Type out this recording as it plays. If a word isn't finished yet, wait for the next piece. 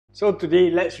So today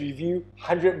let's review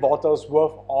 100 bottles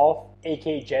worth of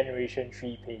AK Generation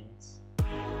 3 paints.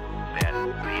 Then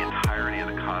the entirety of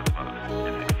the cosmos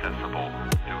is accessible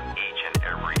to each and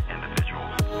every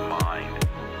individual's mind,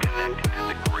 connected to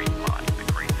the great mind,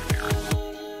 the great spirit.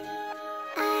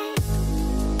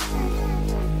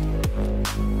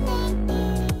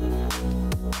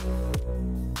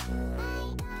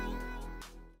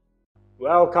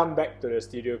 Welcome back to the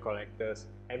Studio Collectors,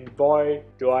 and boy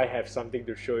do I have something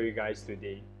to show you guys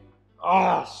today.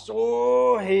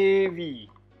 So heavy!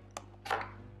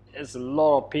 There's a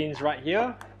lot of paints right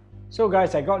here. So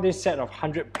guys, I got this set of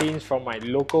 100 paints from my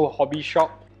local hobby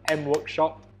shop, M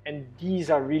Workshop, and these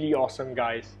are really awesome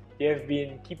guys. They have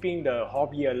been keeping the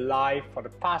hobby alive for the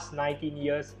past 19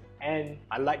 years, and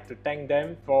I'd like to thank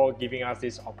them for giving us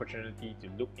this opportunity to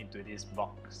look into this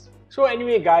box. So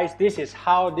anyway guys, this is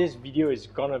how this video is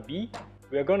gonna be.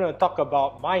 We're gonna talk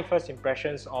about my first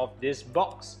impressions of this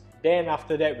box. Then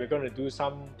after that, we're gonna do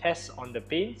some tests on the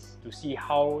paints to see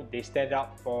how they stand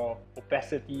up for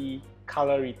opacity,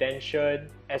 color retention,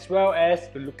 as well as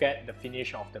to look at the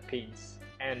finish of the paints.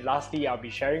 And lastly, I'll be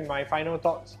sharing my final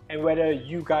thoughts and whether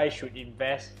you guys should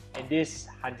invest in this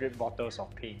 100 bottles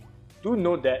of paint. Do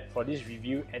note that for this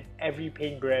review and every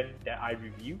paint brand that I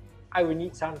review, I will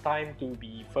need some time to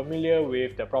be familiar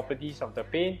with the properties of the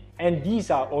paint, and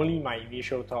these are only my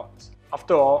initial thoughts.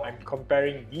 After all, I'm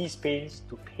comparing these paints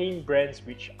to paint brands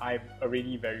which I'm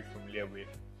already very familiar with,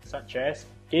 such as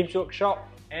Games Workshop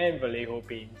and Vallejo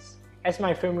paints. As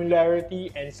my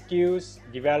familiarity and skills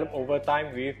develop over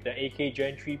time with the AK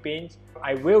Gen 3 paints,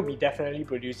 I will be definitely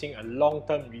producing a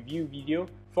long-term review video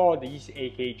for these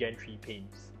AK Gen 3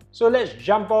 paints. So let's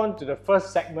jump on to the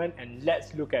first segment and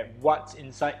let's look at what's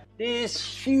inside this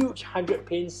huge 100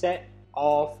 paint set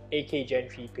of AK Gen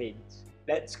 3 paints.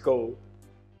 Let's go!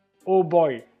 Oh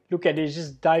boy, look at this,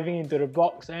 just diving into the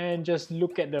box and just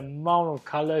look at the amount of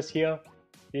colors here.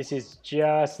 This is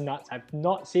just nuts. I've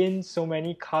not seen so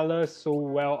many colors so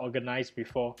well organized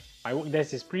before. My work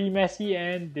desk is pretty messy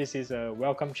and this is a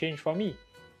welcome change for me.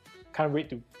 Can't wait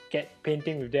to get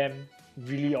painting with them.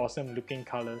 Really awesome looking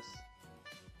colors.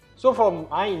 So for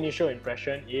my initial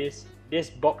impression is this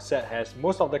box set has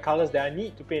most of the colors that I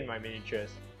need to paint my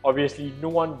miniatures. Obviously, no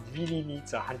one really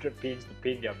needs 100 paints to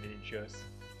paint their miniatures.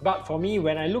 But for me,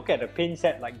 when I look at a paint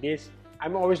set like this,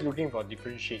 I'm always looking for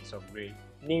different shades of grey,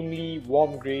 namely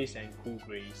warm greys and cool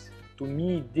greys. To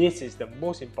me, this is the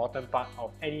most important part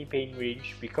of any paint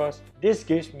range because this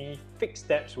gives me fixed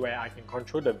steps where I can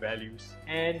control the values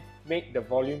and make the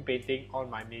volume painting on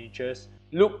my miniatures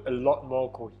look a lot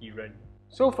more coherent.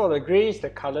 So for the greys, the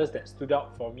colors that stood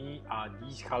out for me are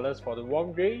these colors for the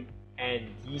warm grey and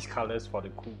these colors for the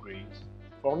cool greys.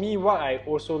 For me, what I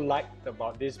also liked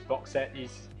about this box set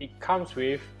is it comes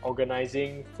with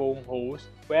organizing foam holes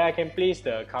where I can place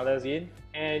the colors in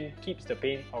and keeps the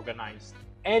paint organized.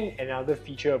 And another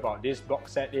feature about this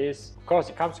box set is, of course,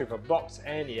 it comes with a box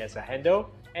and it has a handle,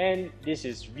 and this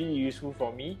is really useful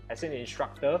for me as an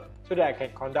instructor so that I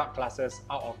can conduct classes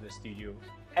out of the studio.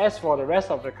 As for the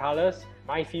rest of the colors,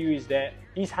 my view is that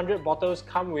these 100 bottles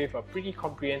come with a pretty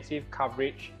comprehensive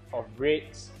coverage of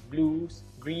reds, blues,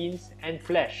 greens and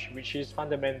flesh, which is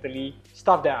fundamentally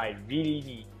stuff that I really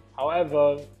need.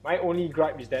 However, my only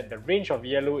gripe is that the range of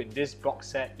yellow in this box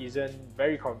set isn't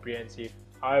very comprehensive.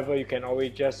 However, you can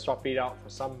always just swap it out for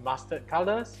some mustard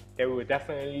colors. There will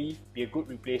definitely be a good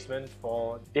replacement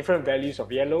for different values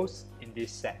of yellows in this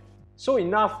set. So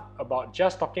enough about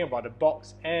just talking about the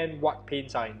box and what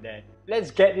paints are in there.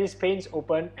 Let's get these paints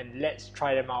open and let's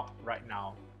try them out right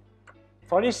now.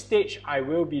 For this stage, I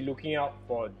will be looking out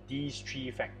for these three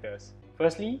factors.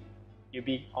 Firstly, you'll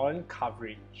be on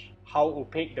coverage, how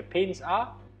opaque the paints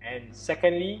are, and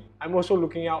secondly, I'm also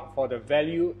looking out for the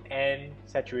value and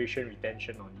saturation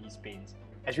retention on these paints.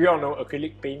 As we all know,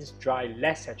 acrylic paints dry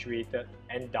less saturated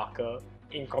and darker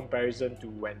in comparison to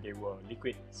when they were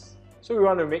liquids. So we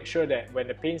want to make sure that when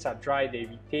the paints are dry, they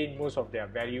retain most of their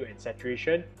value and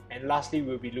saturation. And lastly,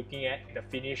 we'll be looking at the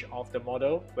finish of the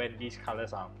model when these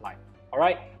colors are applied.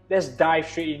 Alright, let's dive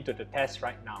straight into the test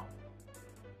right now.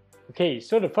 Okay,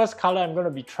 so the first color I'm going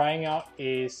to be trying out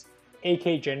is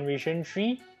AK Generation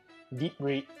 3 Deep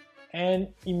Red. And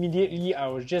immediately I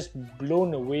was just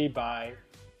blown away by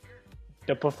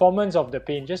the performance of the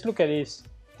paint. Just look at this.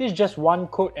 This is just one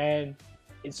coat and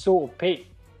it's so opaque.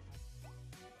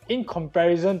 In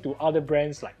comparison to other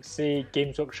brands like say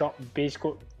Games Workshop base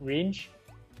coat range,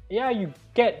 yeah, you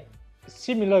get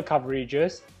similar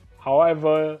coverages.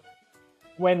 However,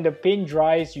 when the paint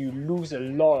dries, you lose a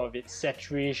lot of its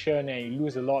saturation and you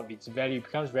lose a lot of its value. It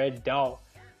becomes very dull.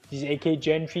 These AK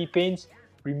Gen 3 paints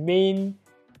remain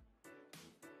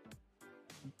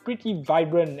pretty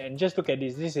vibrant. And just look at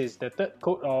this. This is the third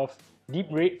coat of Deep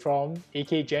Red from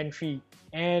AK Gen 3.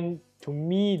 And to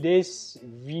me, this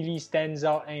really stands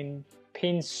out and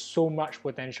paints so much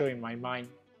potential in my mind.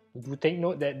 Do take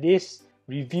note that this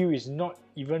review is not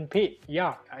even paid.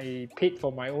 Yeah, I paid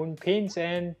for my own paints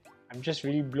and I'm just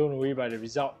really blown away by the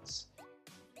results.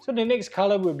 So the next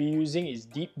color we'll be using is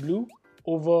Deep Blue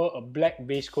over a black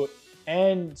base coat.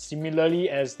 And similarly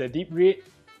as the Deep Red,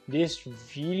 this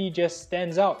really just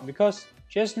stands out because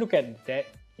just look at that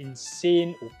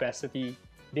insane opacity.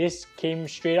 This came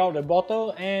straight out the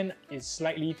bottle and it's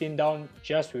slightly thinned down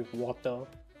just with water.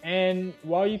 And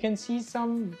while you can see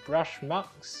some brush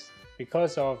marks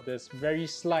because of this very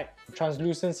slight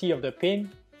translucency of the paint,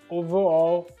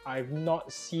 overall I've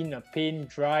not seen a paint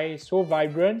dry so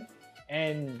vibrant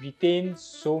and retain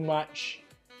so much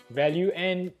value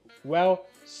and well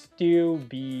still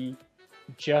be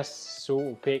just so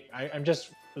opaque. I'm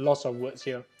just lost of words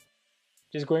here.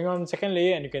 Just going on second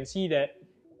layer, and you can see that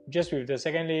just with the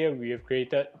second layer we have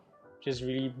created just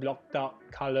really blocked out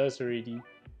colors already.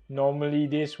 Normally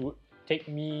this would take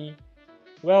me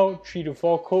well 3 to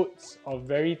 4 coats of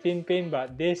very thin paint,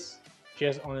 but this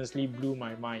just honestly blew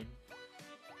my mind.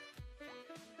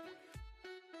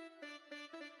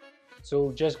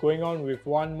 So just going on with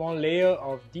one more layer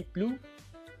of Deep Blue,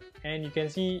 and you can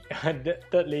see the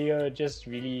third layer just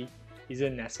really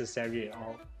isn't necessary at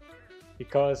all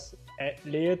because at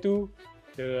layer 2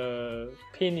 the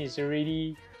paint is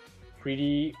already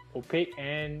pretty opaque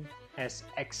and has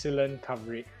excellent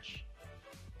coverage.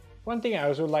 One thing I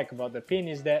also like about the paint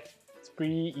is that it's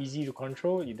pretty easy to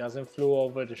control, it doesn't flow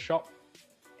over the shop,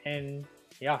 and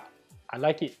yeah, I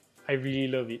like it. I really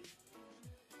love it.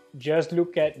 Just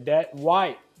look at that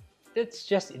white. That's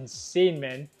just insane,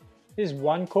 man. This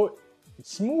one coat,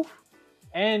 it's smooth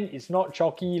and it's not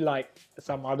chalky like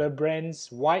some other brands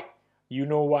white. You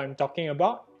know what I'm talking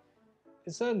about.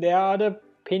 So there are other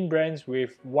paint brands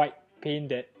with white paint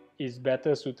that is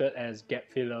better suited as gap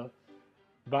filler,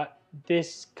 but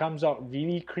this comes out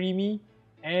really creamy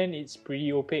and it's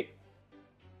pretty opaque.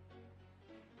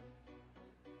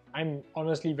 I'm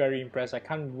honestly very impressed. I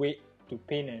can't wait to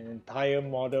paint an entire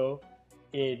model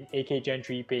in AK Gen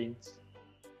 3 paints.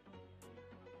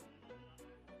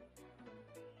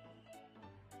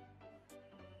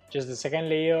 Just the second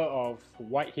layer of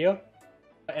white here.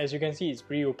 As you can see, it's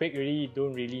pretty opaque already, you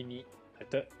don't really need a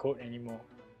third coat anymore.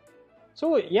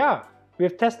 So yeah,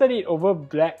 we've tested it over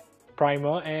black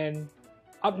primer, and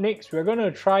up next we're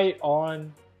gonna try it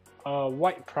on a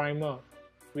white primer,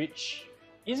 which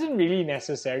isn't really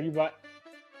necessary, but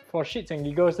for shits and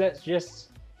giggles, let's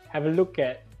just have a look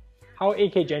at how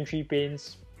AK Gen 3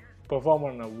 paints perform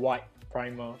on a white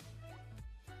primer.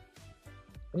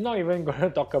 I'm not even gonna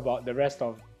talk about the rest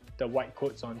of the white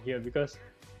coats on here because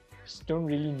just don't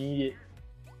really need it.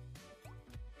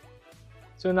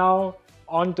 So now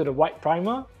on to the white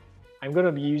primer. I'm going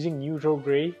to be using neutral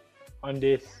grey on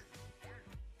this.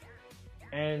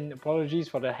 And apologies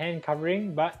for the hand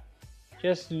covering, but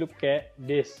just look at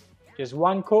this. Just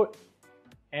one coat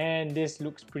and this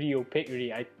looks pretty opaque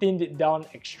already. I thinned it down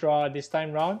extra this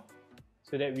time round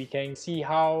so that we can see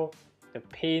how the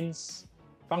paints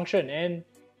function, and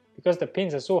because the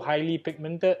paints are so highly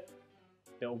pigmented,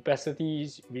 the opacity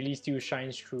really still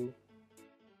shines through.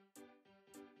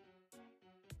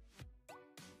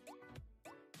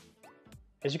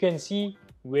 As you can see,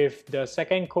 with the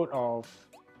second coat of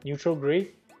neutral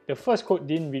grey, the first coat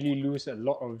didn't really lose a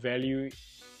lot of value.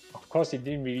 Of course, it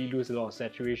didn't really lose a lot of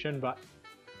saturation, but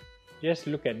just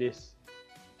look at this.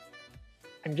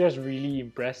 I'm just really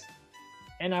impressed,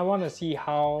 and I want to see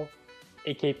how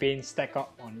AK paints stack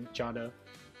up on each other.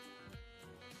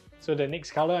 So the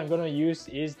next color I'm going to use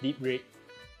is Deep Red,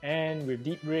 and with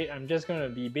Deep Red I'm just going to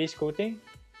be base coating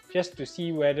just to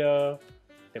see whether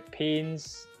the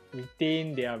paints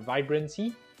retain their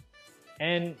vibrancy.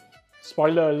 And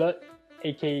spoiler alert,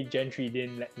 AK Gen 3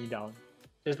 didn't let me down.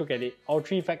 Just look at it, all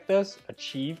three factors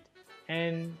achieved,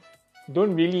 and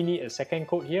don't really need a second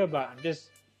coat here, but I'm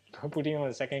just putting on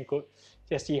a second coat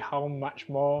just see how much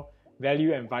more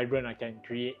value and vibrant I can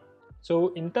create.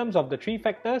 So in terms of the three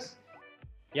factors,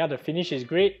 yeah, the finish is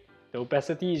great, the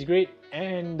opacity is great,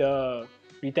 and the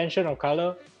retention of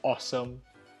color, awesome.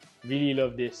 Really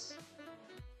love this.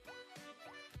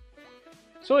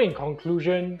 So in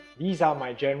conclusion, these are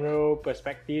my general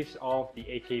perspectives of the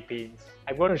AK paints.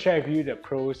 I'm going to share with you the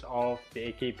pros of the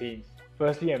AK paints.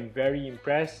 Firstly, I'm very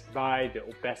impressed by the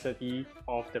opacity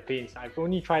of the paints. I've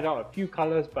only tried out a few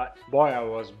colors, but boy, I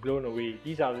was blown away.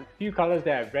 These are a few colors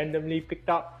that I've randomly picked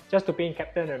up just to paint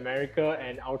Captain America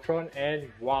and Ultron, and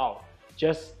wow,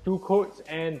 Just 2 coats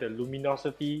and the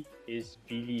luminosity is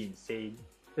really insane.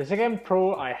 The second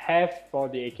pro I have for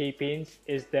the AK paints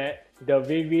is that the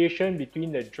variation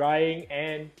between the drying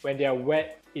and when they are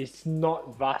wet is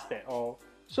not vast at all.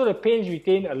 So the paints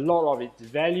retain a lot of its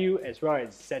value as well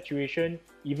as saturation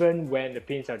even when the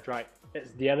paints are dried.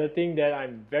 That's the other thing that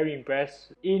I'm very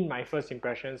impressed in my first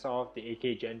impressions of the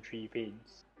AK Gen 3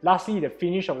 paints. Lastly, the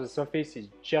finish of the surface is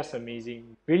just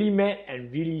amazing. Really matte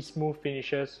and really smooth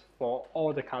finishes for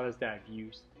all the colors that I've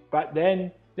used. But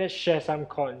then, let's share some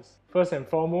cons. First and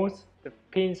foremost, the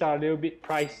paints are a little bit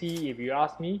pricey if you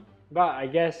ask me, but I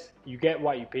guess you get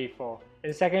what you pay for.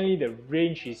 And secondly, the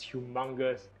range is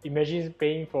humongous. Imagine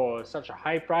paying for such a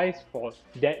high price for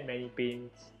that many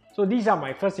paints. So these are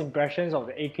my first impressions of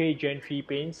the AK Gen 3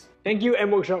 paints. Thank you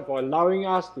M Workshop for allowing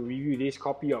us to review this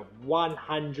copy of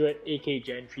 100 AK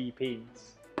Gen 3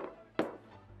 paints.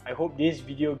 I hope this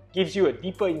video gives you a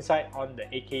deeper insight on the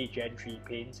AK Gen 3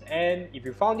 paints, and if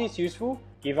you found this useful,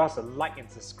 give us a like and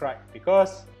subscribe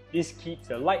because this keeps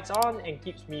the lights on and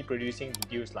keeps me producing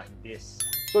videos like this.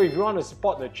 So if you want to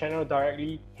support the channel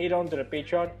directly, head on to the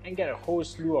Patreon and get a whole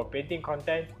slew of painting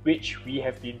content which we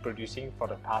have been producing for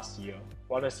the past year.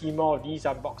 Want to see more of these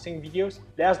unboxing videos?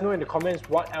 Let us know in the comments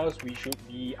what else we should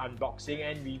be unboxing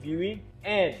and reviewing,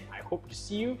 and I hope to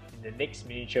see you in the next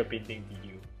miniature painting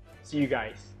video. See you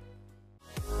guys!